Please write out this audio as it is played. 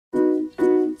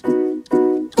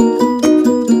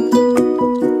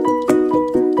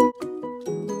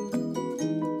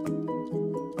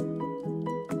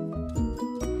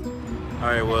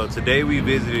today we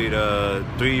visited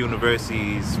 3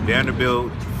 universities: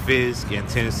 Vanderbilt, Fisk, and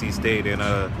Tennessee State, and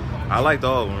I liked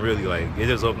all of them really. Like, it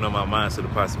just opened up my mind to the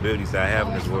possibilities that I have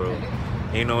in this world,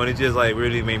 you know. And it just like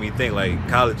really made me think like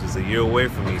college is a year away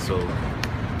from me, so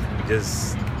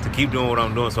just to keep doing what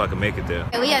I'm doing so I can make it there.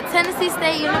 We at Tennessee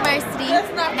State University,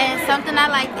 and something I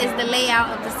like is the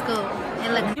layout of the school.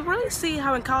 You really see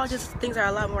how in colleges things are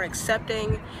a lot more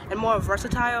accepting and more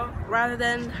versatile rather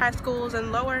than high schools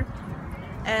and lower,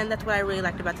 and that's what I really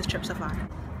liked about this trip so far.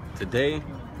 Today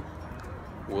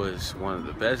was one of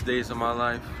the best days of my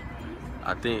life.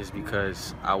 I think it's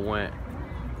because I went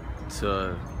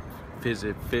to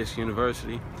visit Fisk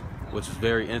University, which was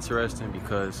very interesting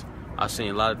because I've seen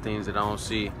a lot of things that I don't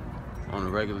see on a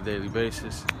regular daily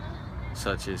basis,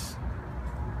 such as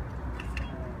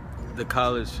the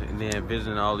college and then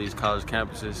visiting all these college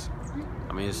campuses.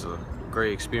 I mean, it's a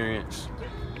great experience.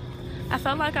 I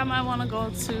felt like I might want to go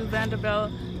to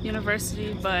Vanderbilt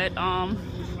University, but I'm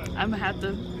gonna have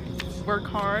to work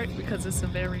hard because it's a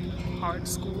very hard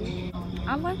school.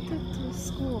 I liked the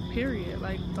school, period,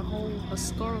 like the whole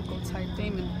historical type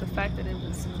theme and the fact that it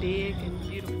was big and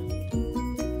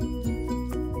beautiful.